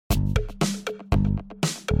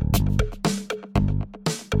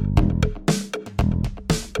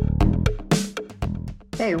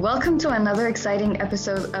Hey, welcome to another exciting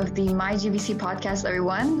episode of the My GBC podcast,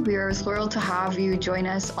 everyone. We are thrilled to have you join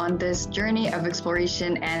us on this journey of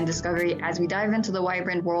exploration and discovery as we dive into the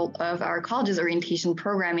vibrant world of our college's orientation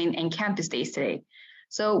programming and campus days today.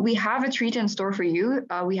 So we have a treat in store for you.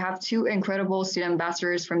 We have two incredible student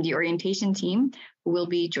ambassadors from the orientation team who will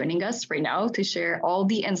be joining us right now to share all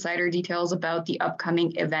the insider details about the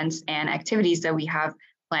upcoming events and activities that we have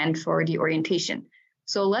planned for the orientation.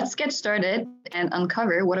 So let's get started and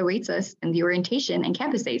uncover what awaits us in the orientation and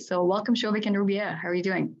campus days. So welcome, Shobik and Rubia. How are you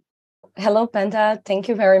doing? Hello, Penta. Thank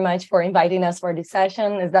you very much for inviting us for this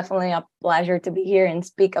session. It's definitely a pleasure to be here and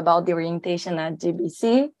speak about the orientation at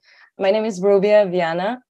GBC. My name is Rubia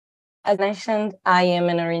Viana. As mentioned, I am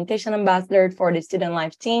an orientation ambassador for the Student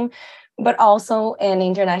Life team, but also an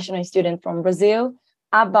international student from Brazil,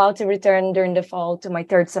 about to return during the fall to my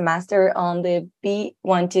third semester on the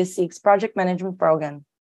B126 project management program.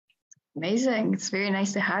 Amazing. It's very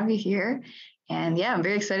nice to have you here. And yeah, I'm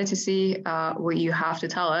very excited to see what you have to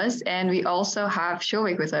tell us. And we also have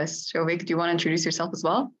Shobik with us. Shobik, do you want to introduce yourself as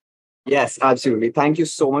well? Yes, absolutely. Thank you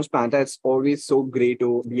so much, Panta. It's always so great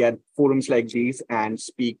to be at forums like these and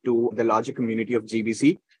speak to the larger community of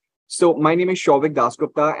GBC. So my name is Shobik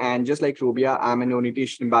Dasgupta, and just like Rubia, I'm an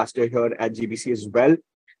orientation ambassador here at GBC as well.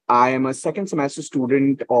 I am a second semester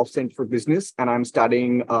student of Center for Business, and I'm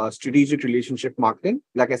studying strategic relationship marketing.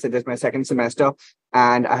 Like I said, this is my second semester,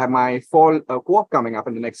 and I have my fall co-op coming up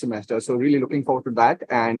in the next semester. So really looking forward to that.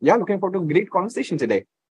 And yeah, looking forward to a great conversation today.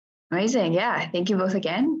 Amazing. Yeah. Thank you both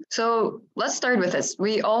again. So let's start with this.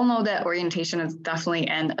 We all know that orientation is definitely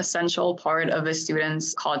an essential part of a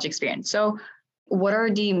student's college experience. So what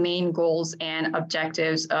are the main goals and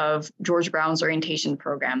objectives of George Brown's orientation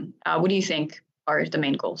program? What do you think are the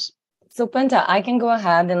main goals? So Penta, I can go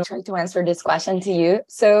ahead and try to answer this question to you.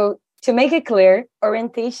 So to make it clear,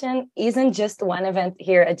 orientation isn't just one event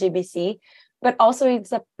here at GBC, but also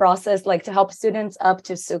it's a process like to help students up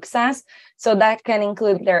to success. So that can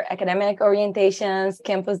include their academic orientations,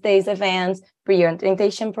 campus days events,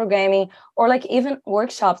 pre-orientation programming, or like even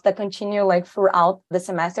workshops that continue like throughout the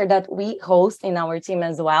semester that we host in our team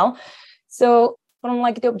as well. So from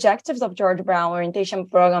like the objectives of George Brown orientation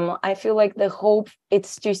program, I feel like the hope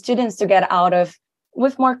it's to students to get out of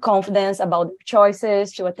with more confidence about their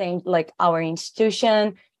choices, to attend like our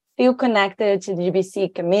institution, feel connected to the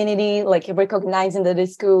GBC community, like recognizing that the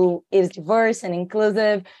school is diverse and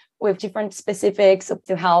inclusive with different specifics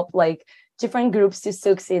to help like different groups to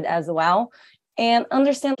succeed as well. And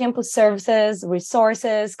understand campus services,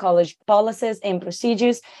 resources, college policies and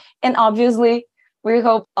procedures. And obviously, we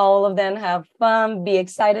hope all of them have fun, be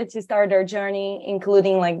excited to start their journey,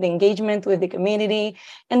 including like the engagement with the community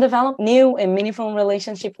and develop new and meaningful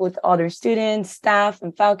relationship with other students, staff,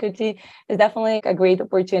 and faculty. It's definitely a great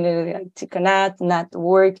opportunity to connect,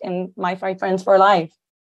 network, and my find friends for life.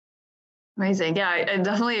 Amazing. Yeah, I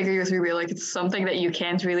definitely agree with Rubia. Like it's something that you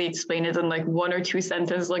can't really explain it in like one or two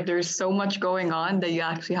sentences. Like there's so much going on that you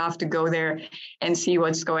actually have to go there and see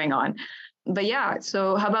what's going on. But yeah,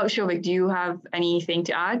 so how about Shobik? Do you have anything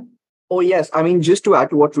to add? Oh, yes. I mean, just to add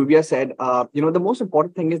to what Rubia said, the most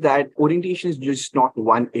important thing is that orientation is just not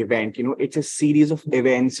one event. It's a series of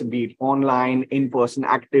events, be it online, in-person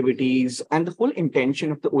activities. And the whole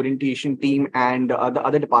intention of the orientation team and the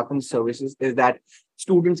other department services is that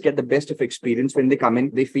students get the best of experience when they come in.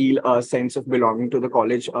 They feel a sense of belonging to the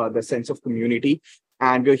college, the sense of community.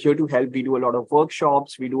 And we're here to help. We do a lot of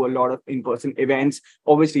workshops. We do a lot of in-person events.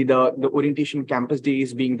 Obviously, the orientation campus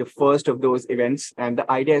days being the first of those events. And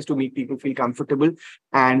the idea is to make people feel comfortable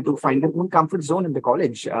and to find their own comfort zone in the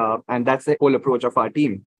college. And that's the whole approach of our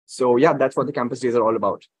team. So yeah, that's what the campus days are all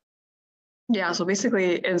about. Yeah, so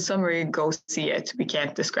basically, in summary, go see it. We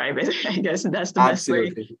can't describe it. I guess that's the best way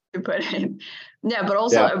to put it. Yeah, but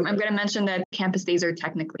also I'm going to mention that campus days are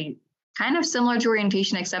technically kind of similar to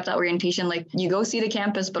orientation, except that orientation, like you go see the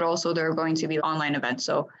campus, but also there are going to be online events.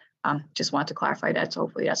 So just want to clarify that. So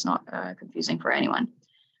hopefully that's not confusing for anyone.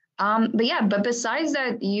 But besides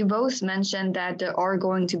that, you both mentioned that there are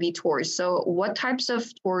going to be tours. So what types of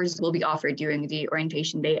tours will be offered during the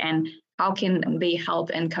orientation day, and how can they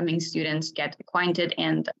help incoming students get acquainted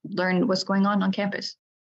and learn what's going on campus?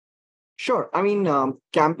 Sure. I mean,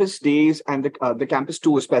 campus days and the campus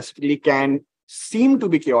tour specifically can seem to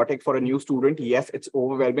be chaotic for a new student. Yes, it's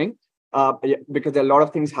overwhelming because there are a lot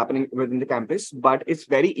of things happening within the campus, but it's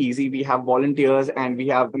very easy. We have volunteers and we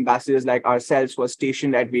have ambassadors like ourselves who are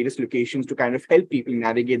stationed at various locations to kind of help people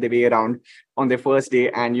navigate their way around on their first day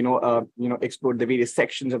and, explore the various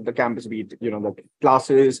sections of the campus, be it, the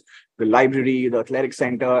classes, the library, the athletic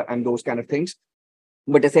center, and those kind of things.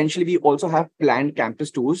 But essentially, we also have planned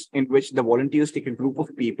campus tours in which the volunteers take a group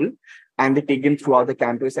of people and they take them throughout the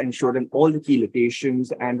campus and show them all the key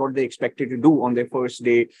locations and what they expected to do on their first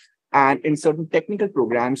day. And in certain technical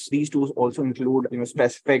programs, these tools also include,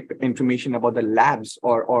 specific information about the labs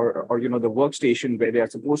or the workstation where they are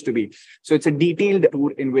supposed to be. So it's a detailed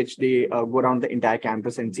tour in which they go around the entire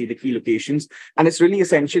campus and see the key locations. And it's really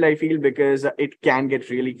essential, I feel, because it can get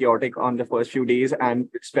really chaotic on the first few days, and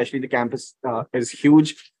especially the campus is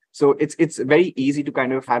huge. So it's very easy to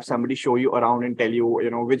kind of have somebody show you around and tell you,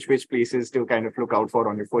 which places to kind of look out for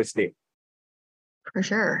on your first day. For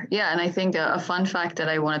sure. Yeah. And I think a fun fact that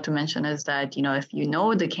I wanted to mention is that, if you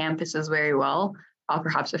know the campuses very well,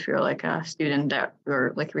 perhaps if you're like a student that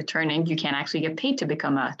you're like returning, you can actually get paid to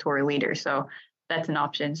become a tour leader. So that's an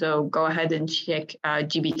option. So go ahead and check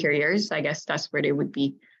GB Careers. I guess that's where they would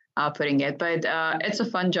be putting it. But it's a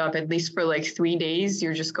fun job, at least for like 3 days.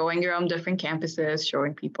 You're just going around different campuses,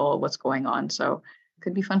 showing people what's going on. So it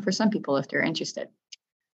could be fun for some people if they're interested.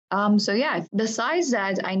 So yeah, besides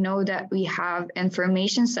that, I know that we have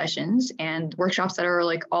information sessions and workshops that are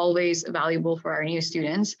like always valuable for our new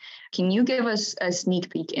students. Can you give us a sneak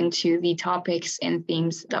peek into the topics and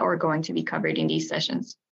themes that are going to be covered in these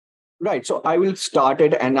sessions? Right. So I will start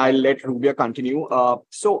it and I'll let Rubia continue.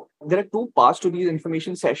 So there are two parts to these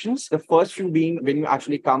information sessions. The first few being when you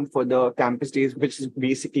actually come for the campus days, which is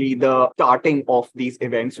basically the starting of these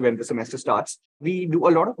events when the semester starts. We do a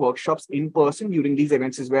lot of workshops in person during these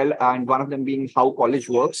events as well. And one of them being How College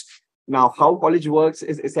Works. Now, How College Works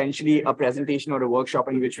is essentially a presentation or a workshop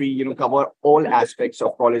in which we, cover all aspects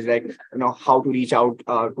of college, like, how to reach out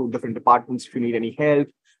to different departments if you need any help,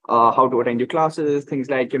 how to attend your classes, things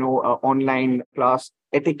like, online class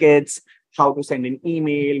etiquettes, how to send an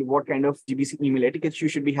email, what kind of GBC email etiquettes you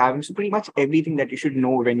should be having. So pretty much everything that you should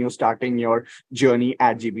know when you're starting your journey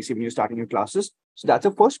at GBC, when you're starting your classes. So that's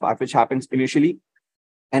the first part, which happens initially.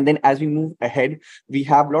 And then as we move ahead, we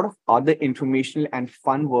have a lot of other informational and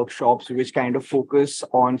fun workshops, which kind of focus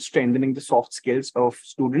on strengthening the soft skills of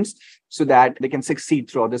students so that they can succeed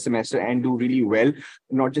throughout the semester and do really well,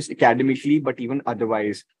 not just academically, but even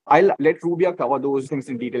otherwise. I'll let Rubia cover those things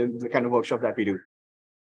in detail, the kind of workshop that we do.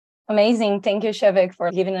 Amazing. Thank you, Shevik,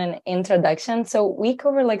 for giving an introduction. So we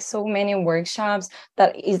cover like so many workshops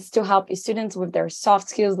that is to help students with their soft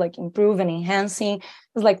skills, like improve and enhancing.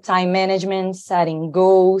 It's like time management, setting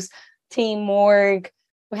goals, teamwork.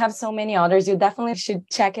 We have so many others. You definitely should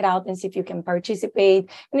check it out and see if you can participate.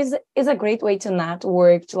 And it's a great way to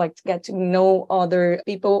network, to get to know other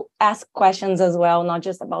people, ask questions as well, not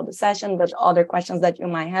just about the session, but other questions that you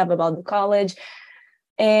might have about the college.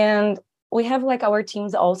 And we have like our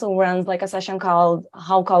teams also runs like a session called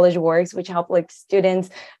How College Works, which help like students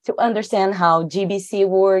to understand how GBC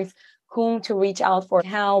works, whom to reach out for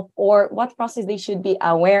help, or what process they should be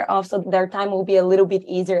aware of so their time will be a little bit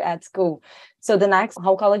easier at school. So the next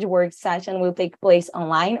How College Works session will take place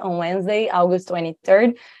online on Wednesday, August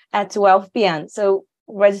 23rd at 12 p.m. So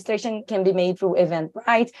registration can be made through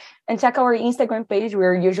Eventbrite, and check our Instagram page.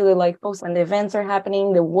 We're usually like post when the events are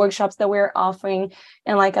happening, the workshops that we're offering,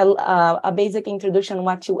 and like a basic introduction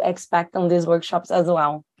what to expect on these workshops as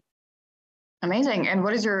well. Amazing. And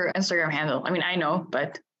what is your Instagram handle? I mean, I know,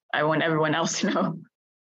 but I want everyone else to know.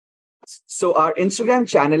 So our Instagram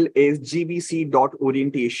channel is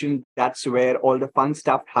gbc.orientation. That's where all the fun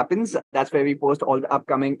stuff happens. That's where we post all the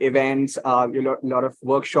upcoming events, a lot of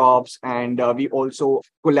workshops, and we also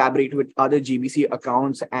collaborate with other GBC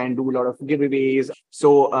accounts and do a lot of giveaways.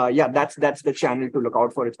 So that's the channel to look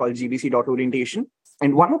out for. It's called gbc.orientation.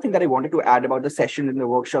 And one more thing that I wanted to add about the session and the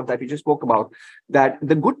workshop that we just spoke about, that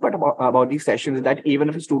the good part about these sessions is that even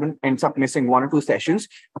if a student ends up missing 1 or 2 sessions,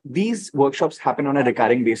 these workshops happen on a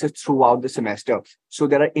recurring basis throughout the semester. So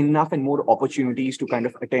there are enough and more opportunities to kind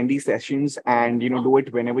of attend these sessions and, do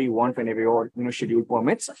it whenever you want, whenever your, schedule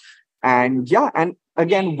permits. And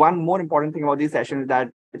again, one more important thing about these sessions is that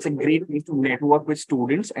it's a great way to network with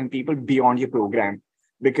students and people beyond your program.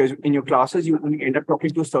 Because in your classes, you only end up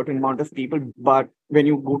talking to a certain amount of people. But when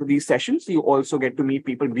you go to these sessions, you also get to meet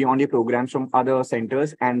people beyond your programs from other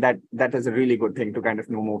centers. And that is a really good thing to kind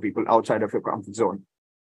of know more people outside of your comfort zone.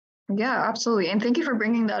 Yeah, absolutely. And thank you for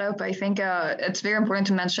bringing that up. I think it's very important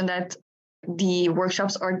to mention that the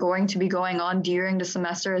workshops are going to be going on during the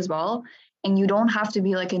semester as well. And you don't have to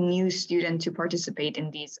be like a new student to participate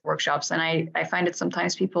in these workshops. And I find that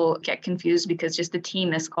sometimes people get confused because just the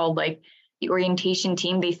team is called like the orientation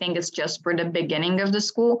team. They think it's just for the beginning of the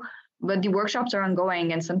school, but the workshops are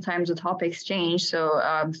ongoing and sometimes the topics change. So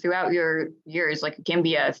throughout your years, like you can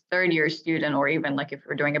be a 3rd-year student, or even like if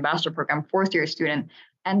you're doing a bachelor program, 4th-year student,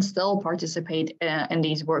 and still participate in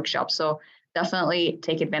these workshops. So definitely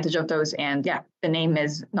take advantage of those. And yeah, the name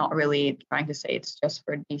is not really trying to say it's just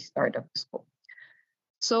for the start of the school.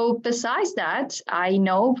 So besides that, I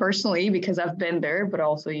know personally, because I've been there, but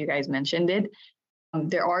also you guys mentioned it,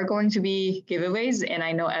 there are going to be giveaways, and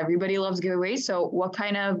I know everybody loves giveaways. So what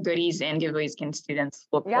kind of goodies and giveaways can students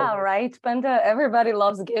look for? Yeah, right, Panda. Everybody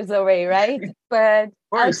loves giveaway, right? But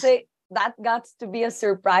I'd say that got to be a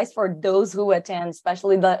surprise for those who attend,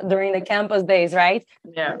 especially during the campus days, right?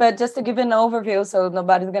 Yeah. But just to give an overview, so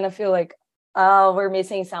nobody's gonna feel like, oh, we're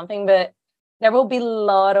missing something. But there will be a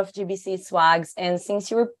lot of GBC swags, and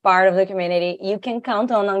since you're part of the community, you can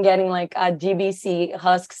count on getting like a GBC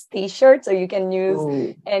Husks t-shirt, so you can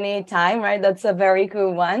use anytime, right? That's a very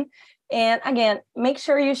cool one. And again, make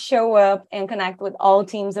sure you show up and connect with all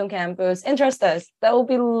teams on campus. And trust us, there will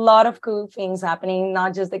be a lot of cool things happening,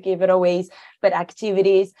 not just the giveaways, but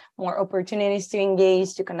activities, more opportunities to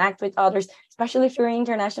engage, to connect with others, especially if you're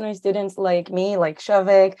international students like me, like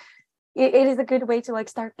Shavik. It is a good way to like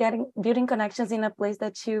start building connections in a place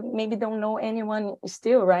that you maybe don't know anyone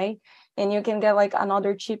still, right? And you can get like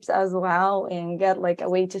another chips as well and get like a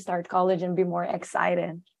way to start college and be more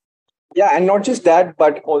excited. Yeah, and not just that,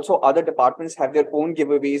 but also other departments have their own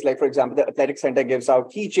giveaways. Like, for example, the athletic center gives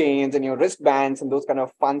out keychains and wristbands and those kind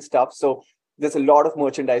of fun stuff. So there's a lot of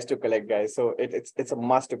merchandise to collect, guys. So it's a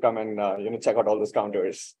must to come and check out all those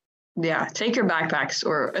counters. Yeah, take your backpacks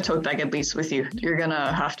or a tote bag at least with you. You're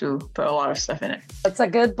gonna have to put a lot of stuff in it. That's a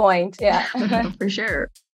good point. Yeah, for sure.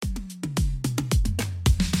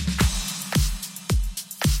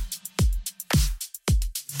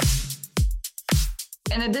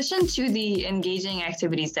 In addition to the engaging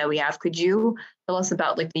activities that we have, could you tell us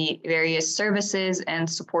about like the various services and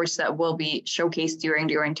supports that will be showcased during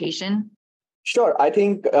the orientation? Sure. I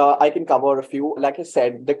think I can cover a few. Like I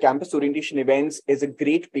said, the campus orientation events is a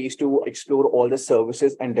great place to explore all the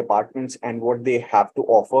services and departments and what they have to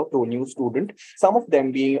offer to a new student. Some of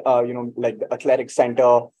them being, like the athletic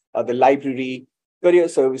center, the library, career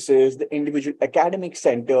services, the individual academic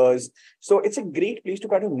centers. So it's a great place to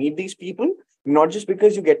kind of meet these people, not just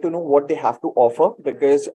because you get to know what they have to offer,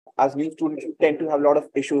 because as new students, you tend to have a lot of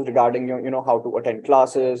issues regarding, how to attend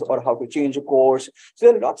classes or how to change a course. So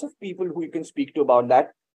there are lots of people who you can speak to about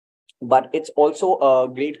that. But it's also a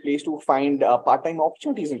great place to find part-time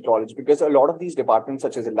opportunities in college, because a lot of these departments,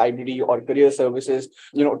 such as the library or career services,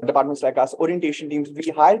 departments like us, orientation teams,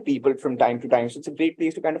 we hire people from time to time. So it's a great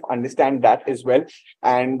place to kind of understand that as well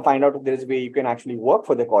and find out if there's a way you can actually work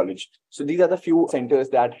for the college. So these are the few centers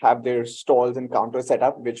that have their stalls and counters set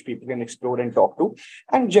up, which people can explore and talk to,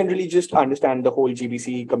 and generally just understand the whole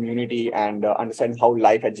GBC community and understand how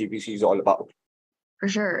life at GBC is all about. For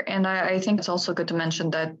sure. And I think it's also good to mention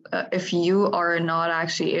that if you are not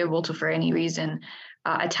actually able to, for any reason,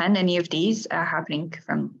 attend any of these happening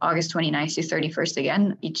from August 29th to 31st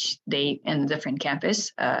again, each day in a different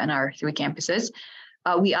campus in our 3 campuses.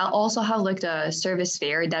 We also have like the service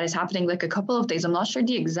fair that is happening like a couple of days. I'm not sure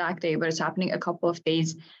the exact day, but it's happening a couple of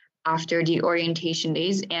days after the orientation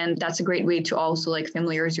days. And that's a great way to also like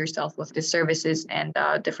familiarize yourself with the services and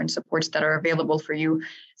different supports that are available for you.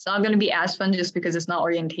 It's not going to be as fun just because it's not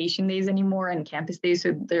orientation days anymore and campus days.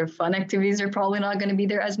 So their fun activities are probably not going to be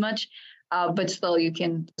there as much, but still you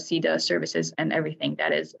can see the services and everything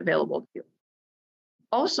that is available to you.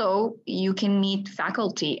 Also, you can meet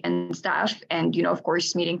faculty and staff. And, of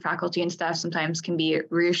course, meeting faculty and staff sometimes can be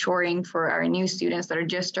reassuring for our new students that are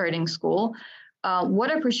just starting school.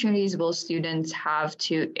 What opportunities will students have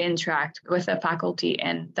to interact with the faculty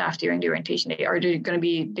and staff during the orientation day? Are they going to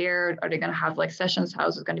be there? Are they going to have like sessions? How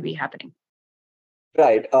is it going to be happening?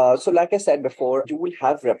 Right. So like I said before, you will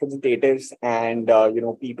have representatives and,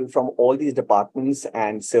 people from all these departments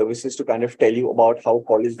and services to kind of tell you about how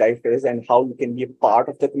college life is and how you can be a part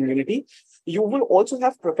of the community. You will also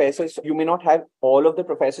have professors. You may not have all of the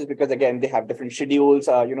professors because, again, they have different schedules.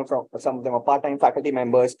 From some of them are part-time faculty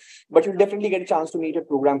members, but you'll definitely get a chance to meet a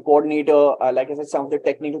program coordinator. Like I said, some of the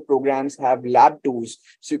technical programs have lab tours,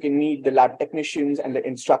 so you can meet the lab technicians and the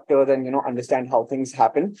instructors and, understand how things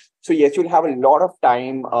happen. So yes, you'll have a lot of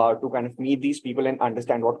time to kind of meet these people and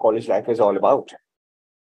understand what college life is all about.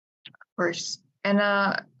 Of course. And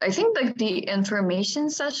I think like the information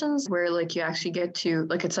sessions where like you actually get to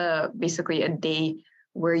like it's basically a day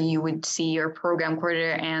where you would see your program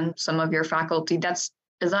coordinator and some of your faculty.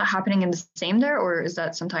 Is that happening in the same there, or is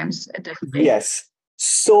that sometimes a different day? Yes.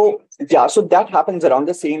 So yeah, so that happens around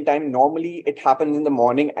the same time. Normally, it happens in the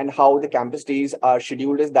morning, and how the campus days are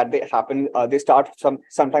scheduled is that they happen. They start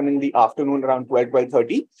sometime in the afternoon around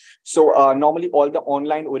 12:30. So normally, all the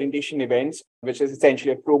online orientation events, which is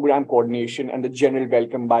essentially a program coordination and the general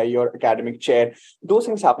welcome by your academic chair, those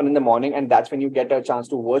things happen in the morning, and that's when you get a chance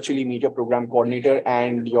to virtually meet your program coordinator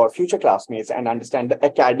and your future classmates and understand the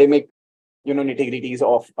academic nitty-gritties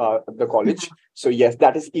of the college. So yes,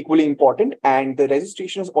 that is equally important, and the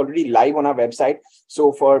registration is already live on our website.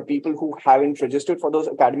 So for people who haven't registered for those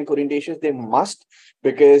academic orientations, they must,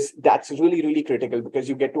 because that's really, really critical, because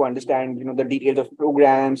you get to understand the details of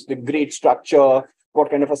programs, the grade structure, what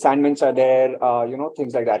kind of assignments are there,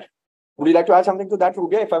 things like that. Would you like to add something to that,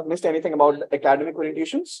 Rubia, if I've missed anything about academic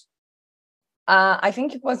orientations? I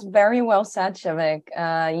think it was very well said, Shavik.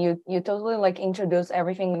 You totally introduced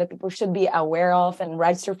everything that people should be aware of and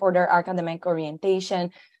register for their academic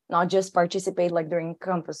orientation, not just participate during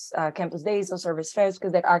campus days or service fairs,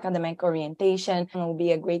 because their academic orientation will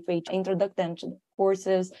be a great way to introduce them to the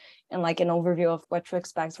courses and an overview of what to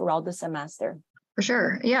expect throughout the semester. For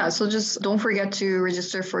sure. Yeah. So just don't forget to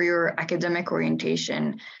register for your academic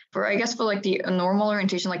orientation. For the normal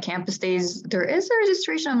orientation, like campus days, there is a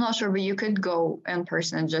registration. I'm not sure, but you could go in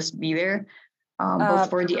person and just be there. But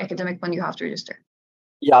for the academic one, you have to register.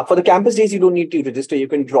 Yeah, for the campus days, you don't need to register. You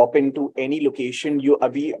can drop into any location.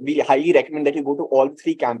 We highly recommend that you go to all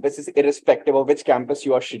three campuses, irrespective of which campus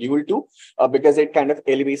you are scheduled to, because it kind of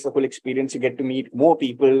elevates the whole experience. You get to meet more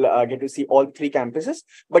people, get to see all three campuses.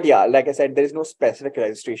 But yeah, like I said, there is no specific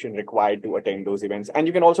registration required to attend those events. And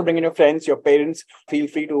you can also bring in your friends, your parents. Feel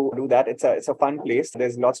free to do that. It's a fun place.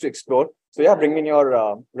 There's lots to explore. So yeah, bring in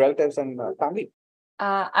your relatives and family.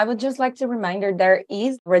 I would just like to remind her there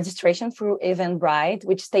is registration through Eventbrite,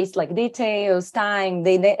 which states details, time,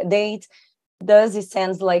 date. Does it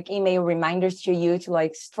sends email reminders to you to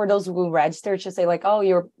for those who register to say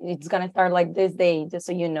it's gonna start this day, just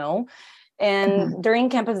so you know. And during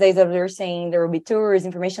campus days, as they're saying, there will be tours,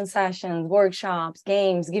 information sessions, workshops,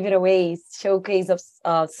 games, giveaways, showcase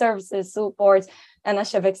of services, support. And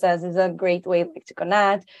as Shavik says, it's a great way to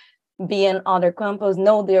connect, be in other campus,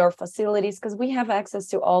 know their facilities, because we have access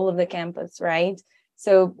to all of the campus, right?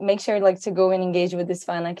 So make sure to go and engage with these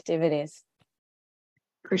fun activities.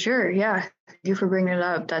 For sure. Yeah. Thank you for bringing it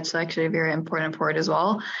up. That's actually a very important part as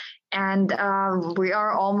well. And we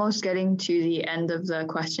are almost getting to the end of the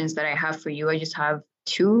questions that I have for you. I just have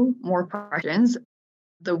two more questions.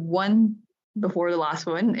 The one before the last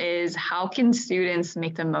one is, how can students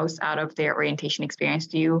make the most out of their orientation experience?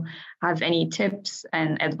 Do you have any tips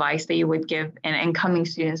and advice that you would give an incoming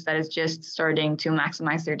students that is just starting to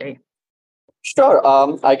maximize their day? Sure,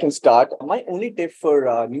 I can start. My only tip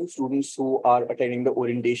for new students who are attending the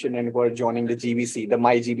orientation and who are joining the GBC, the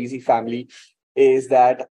My GBC family, is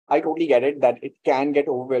that I totally get it that it can get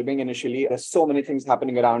overwhelming initially. There's so many things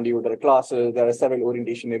happening around you. There are classes, there are several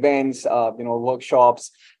orientation events,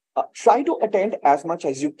 workshops. Try to attend as much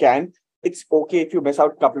as you can. It's okay if you miss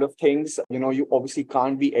out a couple of things. You obviously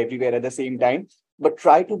can't be everywhere at the same time, but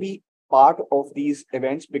try to be part of these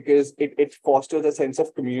events, because it fosters a sense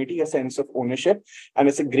of community, a sense of ownership, and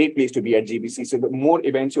it's a great place to be at GBC. So the more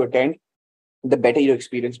events you attend, the better your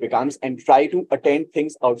experience becomes, and try to attend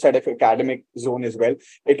things outside of your academic zone as well.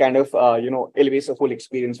 It kind of, elevates the whole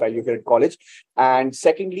experience while you're here at college. And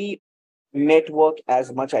secondly, network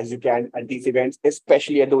as much as you can at these events,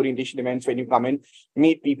 especially at the orientation events. When you come in,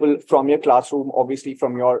 meet people from your classroom, obviously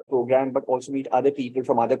from your program, but also meet other people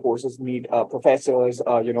from other courses, meet professors,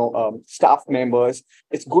 staff members.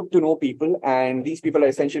 It's good to know people, and these people are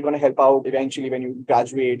essentially going to help out eventually when you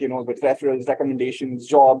graduate, with referrals, recommendations,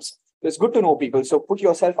 jobs. So it's good to know people. So put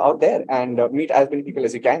yourself out there and meet as many people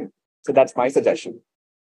as you can. So that's my suggestion.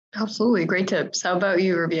 Absolutely. Great tips. How about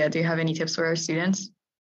you, Rubia? Do you have any tips for our students?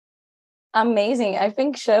 Amazing. I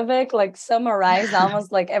think Shavik summarized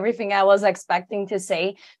almost everything I was expecting to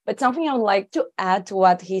say. But something I would like to add to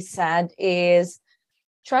what he said is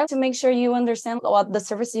try to make sure you understand what the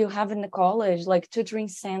services you have in the college, like tutoring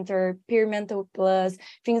center, peer mentor plus,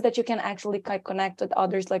 things that you can actually connect with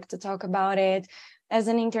others, to talk about it. As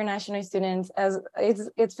an international student, as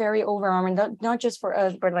it's very overwhelming, not just for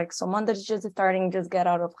us, but someone that's just just get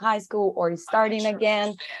out of high school or is starting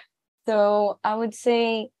again. So I would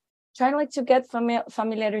say, try to get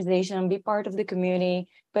familiarization, be part of the community,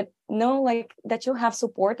 but know that you have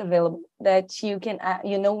support available, that you can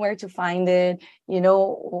where to find it,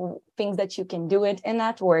 things that you can do it and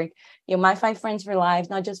network. You might find friends for life,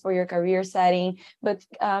 not just for your career setting, but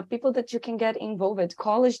people that you can get involved with.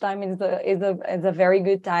 College time is a very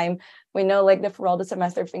good time. We know throughout the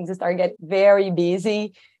semester things start get very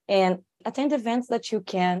busy, and attend events that you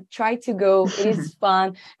can, try to go. It is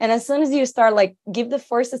fun. And as soon as you start, like, give the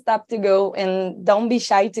first step to go and don't be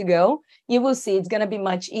shy to go, you will see it's going to be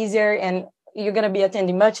much easier and you're going to be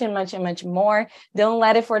attending much and much and much more. Don't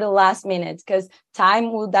let it for the last minute, because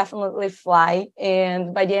time will definitely fly.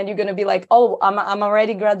 And by the end, you're going to be like, oh, I'm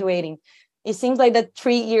already graduating. It seems like that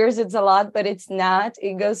 3 years, it's a lot, but it's not.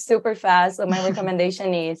 It goes super fast. So my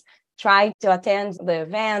recommendation is try to attend the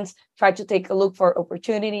events, try to take a look for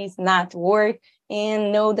opportunities, not work,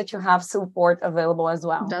 and know that you have support available as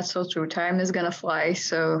well. That's so true. Time is going to fly.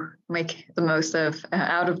 So make the most of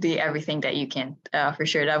out of the everything that you can, for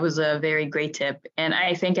sure. That was a very great tip. And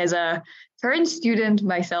I think as a current student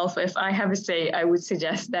myself, if I have a say, I would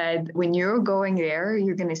suggest that when you're going there,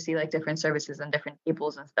 you're going to see like different services and different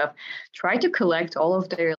tables and stuff. Try to collect all of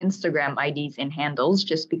their Instagram IDs and handles,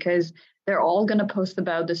 just because they're all going to post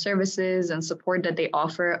about the services and support that they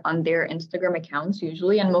offer on their Instagram accounts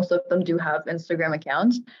usually. And most of them do have Instagram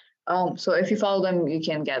accounts. So if you follow them, you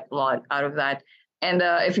can get a lot out of that. And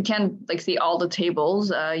if you can like see all the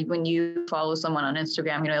tables, when you follow someone on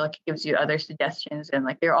Instagram, like it gives you other suggestions, and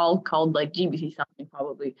like they're all called like GBC something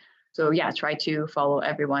probably. So yeah, try to follow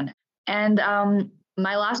everyone. And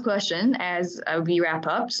my last question as we wrap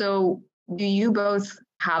up. So do you both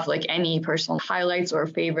have like any personal highlights or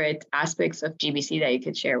favorite aspects of GBC that you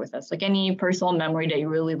could share with us? Like any personal memory that you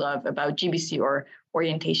really love about GBC or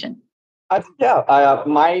orientation?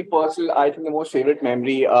 My personal, I think the most favorite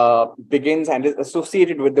memory begins and is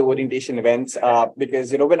associated with the orientation events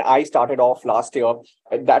because, when I started off last year,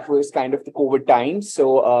 that was kind of the COVID time.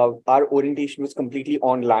 So our orientation was completely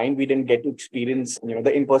online. We didn't get to experience,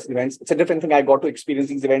 the in-person events. It's a different thing. I got to experience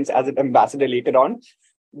these events as an ambassador later on.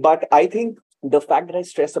 But I think the fact that I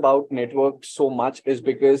stress about network so much is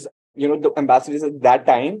because, the ambassadors at that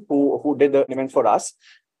time who did the events for us,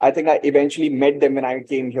 I think I eventually met them when I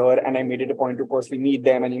came here, and I made it a point to personally meet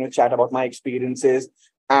them and, chat about my experiences.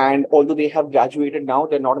 And although they have graduated now,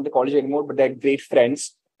 they're not in the college anymore, but they're great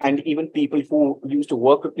friends. And even people who used to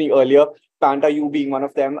work with me earlier, Panda, you being one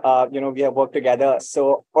of them, we have worked together.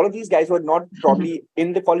 So all of these guys were not probably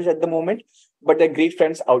in the college at the moment, but they're great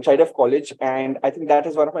friends outside of college. And I think that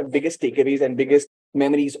is one of my biggest takeaways and biggest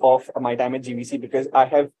memories of my time at GBC, because I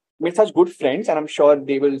have made such good friends, and I'm sure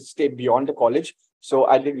they will stay beyond the college. So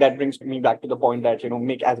I think that brings me back to the point that,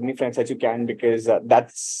 make as many friends as you can, because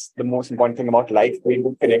that's the most important thing about life, make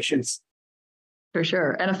good connections. For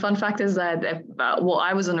sure. And a fun fact is that,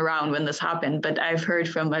 I wasn't around when this happened, but I've heard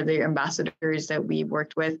from other ambassadors that we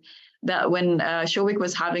worked with that when Shovik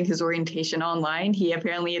was having his orientation online, he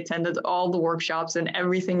apparently attended all the workshops and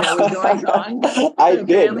everything that was going on. I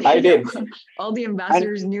did. All the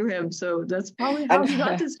ambassadors knew him. So that's probably how he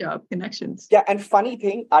got this job, connections. Yeah. And funny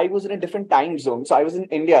thing, I was in a different time zone. So I was in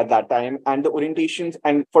India at that time, and the orientations,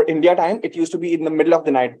 and for India time, it used to be in the middle of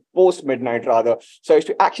the night, post midnight rather. So I used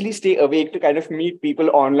to actually stay awake to kind of meet people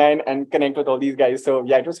online and connect with all these guys. So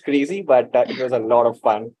yeah, it was crazy, but it was a lot of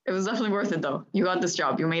fun. It was definitely worth it though. You got this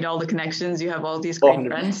job. You made all the connections, you have all these great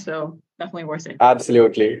friends, so definitely worth it.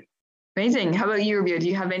 Absolutely. Amazing. How about you, Rubio? Do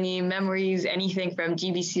you have any memories, anything from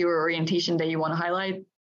GBC or orientation that you want to highlight?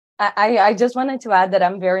 I just wanted to add that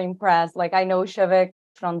I'm very impressed. Like, I know Shovik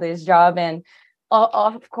from this job, and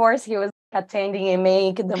of course he was attending and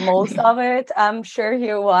make the most of it. I'm sure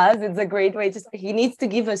he was. It's a great way he needs to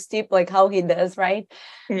give us tip like how he does, right?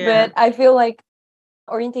 Yeah. But I feel like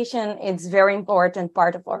orientation is very important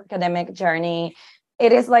part of our academic journey.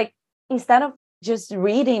 It is like, instead of just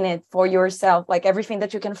reading it for yourself, like everything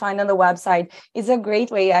that you can find on the website is a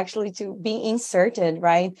great way actually to be inserted,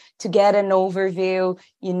 right? To get an overview,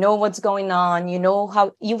 what's going on,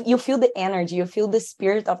 how you feel the energy, you feel the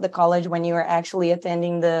spirit of the college when you are actually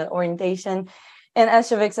attending the orientation. And as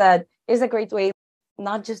Shovik said, it's a great way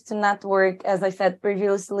not just to network, as I said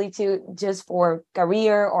previously, to just for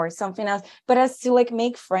career or something else, but as to like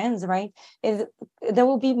make friends, right? There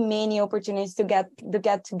will be many opportunities to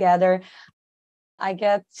get together. I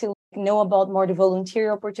get to know about more the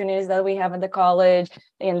volunteer opportunities that we have at the college,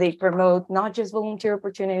 and they promote not just volunteer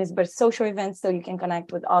opportunities, but social events so you can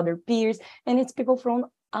connect with other peers. And it's people from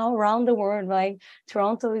all around the world, right?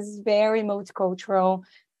 Toronto is very multicultural.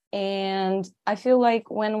 And I feel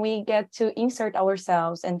like when we get to insert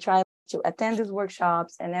ourselves and try to attend these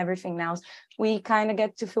workshops and everything else, we kind of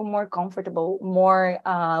get to feel more comfortable, more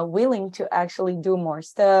willing to actually do more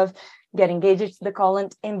stuff, get engaged to the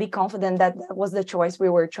college, and be confident that that was the choice we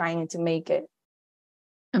were trying to make it.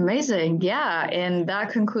 Amazing. Yeah. And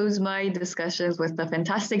that concludes my discussions with the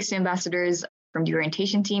fantastic student ambassadors from the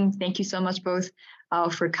orientation team. Thank you so much both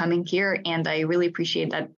for coming here. And I really appreciate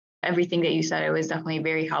that everything that you said. It was definitely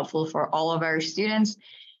very helpful for all of our students.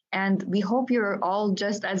 And we hope you're all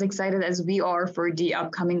just as excited as we are for the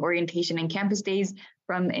upcoming orientation and campus days.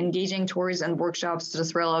 From engaging tours and workshops to the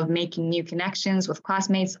thrill of making new connections with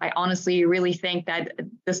classmates, I honestly really think that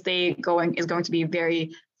this day is going to be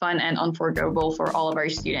very fun and unforgettable for all of our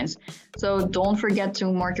students. So don't forget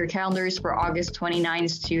to mark your calendars for August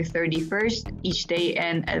 29th to 31st, each day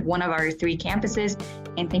at one of our 3 campuses.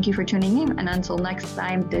 And thank you for tuning in. And until next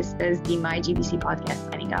time, this is the MyGBC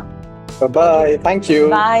podcast signing off. Bye-bye. Thank you.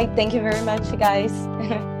 Bye. Thank you very much, guys.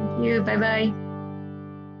 Thank you. Bye-bye.